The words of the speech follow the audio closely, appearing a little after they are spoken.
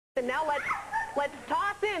And now let's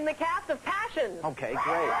toss in the cast of Passion. Okay,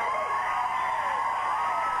 great.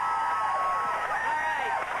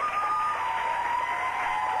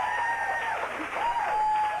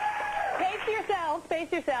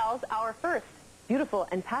 Pace yourselves. Our first beautiful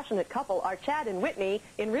and passionate couple are Chad and Whitney,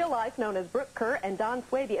 in real life known as Brooke Kerr and Don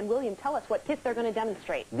Swaby. And William, tell us what kiss they're going to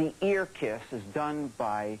demonstrate. The ear kiss is done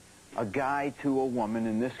by a guy to a woman.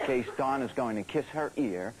 In this case, Don is going to kiss her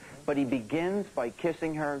ear, but he begins by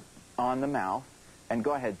kissing her on the mouth. And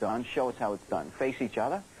go ahead, Don, show us how it's done. Face each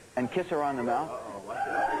other and kiss her on the mouth.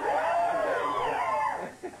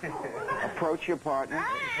 Approach your partner,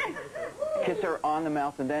 kiss her on the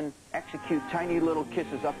mouth, and then execute tiny little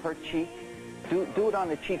kisses up her cheek. Do it on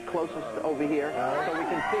the cheek closest over here so we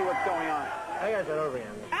can see what's going on. I got that over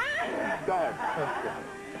here. Go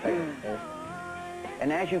ahead.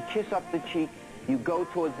 And as you kiss up the cheek, you go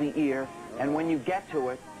towards the ear, and when you get to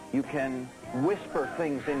it, you can whisper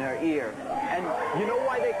things in her ear. And you know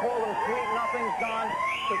why they call them sweet nothings, Don?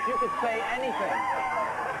 Because you could say anything.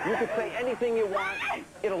 You could say anything you want.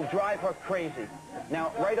 It'll drive her crazy.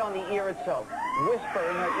 Now, right on the ear itself, whisper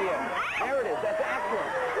in her ear. There it is. That's excellent.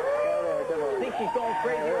 See, she's going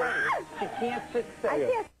crazy already. She can't sit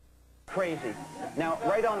still. Crazy. Now,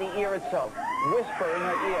 right on the ear itself, whisper in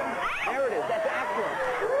her ear. There it is. That's excellent.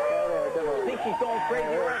 See, she's going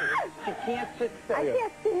crazy already. She can't sit still. I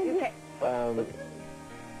can't see. Okay.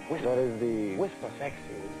 What is the whisper? Sexy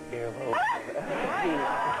ear vote.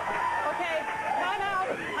 Okay, time out.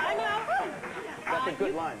 That's a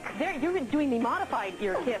good line. You're doing the modified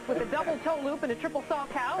ear kiss with a double toe loop and a triple saw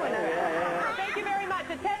cow. And thank you very much.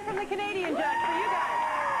 A 10 from the Canadian judge for you guys.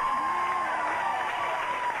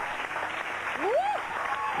 Woo!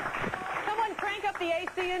 Someone crank up the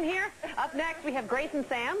AC in here. Up next, we have Grace and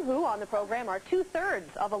Sam, who on the program are 2/3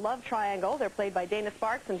 of a love triangle. They're played by Dana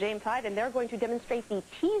Sparks and James Hyde, and they're going to demonstrate the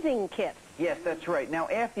teasing kiss. Yes, that's right. Now,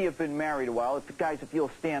 after you've been married a while, guys, if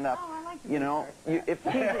you'll stand up, you know, if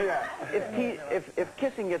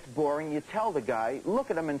kissing gets boring, you tell the guy,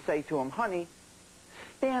 look at him and say to him, honey,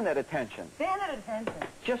 stand at attention. Stand at attention.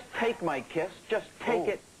 Just take my kiss. Just take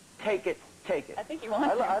it, take it, take it. I think you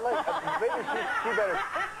want to. I like, maybe she better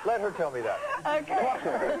let her tell me that. Okay. Talk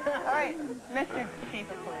to her. All right, Mr. Chief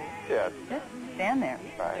of Police. Yes. Just stand there.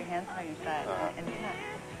 Right. Put your hands by your side. And yeah.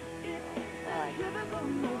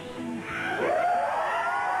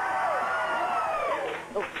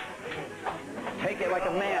 Oh. Take it like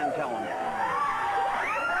a man, tell him.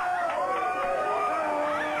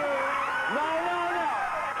 No,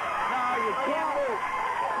 you can't lose.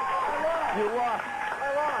 You lost. I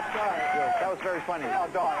lost. Sorry. Yeah, that was very funny. Oh,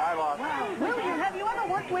 Dawn, I lost. William, have you ever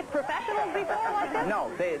worked with professionals before like this?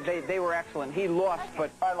 No, they were excellent. He lost, but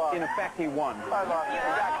I lost. in effect, he won. I lost.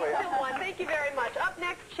 Exactly. Thank you very much. Up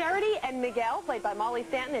next, Charity and Miguel, played by Molly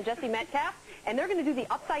Stanton and Jesse Metcalf, and they're going to do the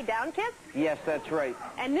upside-down kiss. Yes, that's right.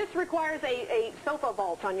 And this requires a sofa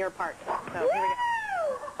vault on your part. So here we go.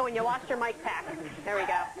 Oh, and you lost your mic pack. There we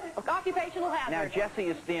go. Occupational hazard. Now, Jesse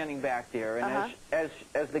is standing back there, and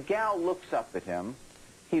as the gal looks up at him,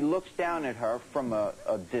 he looks down at her from a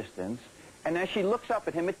distance, and as she looks up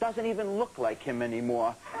at him, it doesn't even look like him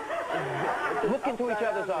anymore. Look into each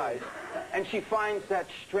other's eyes, and she finds that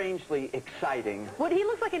strangely exciting. Well, he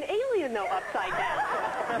looks like an alien, though, upside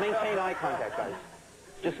down. Maintain eye contact, guys.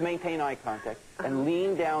 Just maintain eye contact, and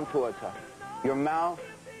lean down towards her. Your mouth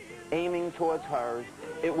aiming towards hers.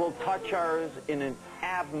 It will touch hers in an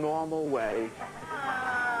abnormal way.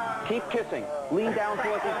 Keep kissing. Lean down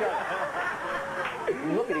towards each other.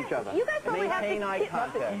 Look at each other. You guys probably maintain eye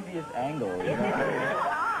Not the contact. easiest angle.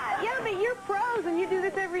 Yeah, but you're pros, and you do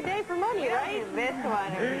this every day for money, right? This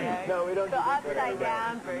one over here. No, we don't. The upside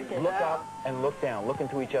down version. Look up and look down. Look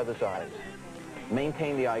into each other's eyes.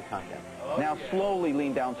 Maintain the eye contact. Now slowly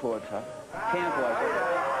lean down towards her. Tantalize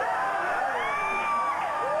her.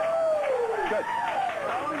 Good.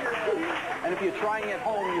 And if you're trying at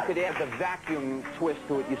home, you could add the vacuum twist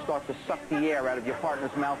to it. You start to suck the air out of your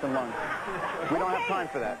partner's mouth and lungs. We don't have time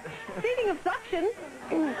for that. Speaking of suction,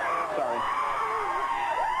 Sorry.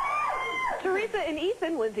 Teresa and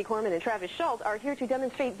Ethan, Lindsay Corman and Travis Schultz, are here to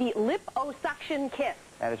demonstrate the liposuction kiss.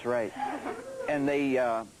 That is right. And they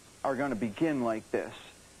are going to begin like this.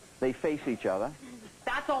 They face each other.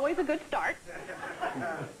 That's always a good start.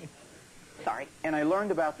 Sorry. And I learned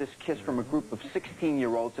about this kiss from a group of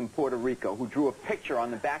 16-year-olds in Puerto Rico who drew a picture on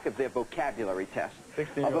the back of their vocabulary test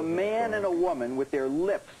of a man and a woman with their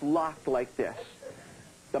lips locked like this.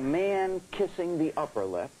 The man kissing the upper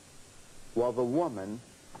lip while the woman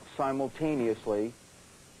simultaneously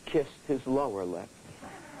kissed his lower lip.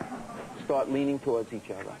 Start leaning towards each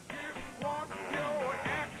other.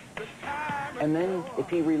 And then if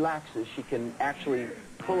he relaxes, she can actually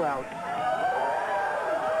pull out.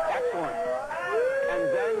 Excellent. And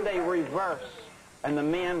then they reverse, and the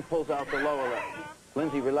man pulls out the lower lip.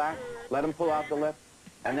 Lindsay, relax. Let him pull out the lip,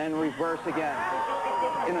 and then reverse again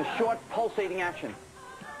in a short, pulsating action.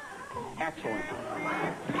 Excellent.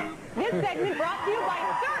 This segment brought to you by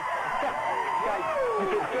Surf. Guys, you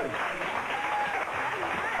did good.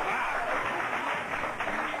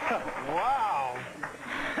 Wow.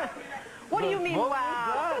 What do you mean,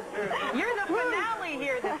 wow? You're the finale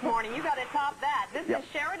here this morning. You got to top that. This Yep. is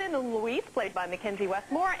Sheridan and Louise, played by Mackenzie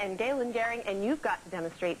Westmore and Galen Gehring, and you've got to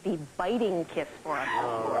demonstrate the biting kiss for us.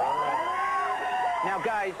 Now,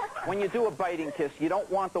 guys, when you do a biting kiss, you don't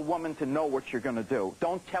want the woman to know what you're going to do.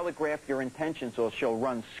 Don't telegraph your intentions or she'll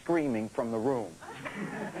run screaming from the room.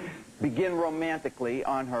 Begin romantically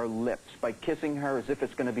on her lips by kissing her as if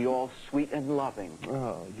it's going to be all sweet and loving.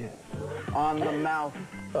 Oh, yes. On the mouth.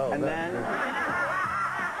 Oh, and then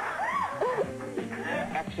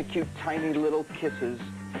execute tiny little kisses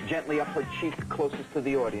gently up her cheek closest to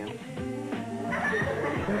the audience.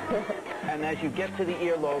 And as you get to the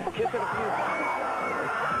earlobe, kiss it a few times.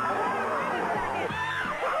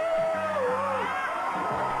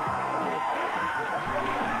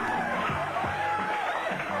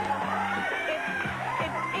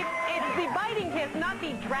 It's the biting kiss, not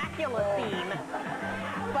the Dracula theme.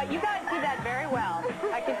 But you guys do that very well.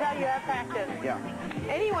 I can tell you have practice. Yeah.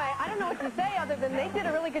 Anyway, I don't know what to say other than they did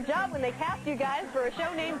a really good job when they cast you guys for a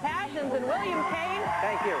show named Passions, and William Kane.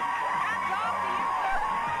 Thank you. Hats off to you, sir.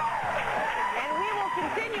 And we will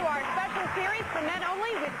continue our special series for men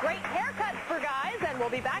only with great haircuts for guys, and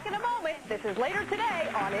we'll be back in a moment. This is Later Today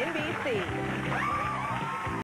on NBC.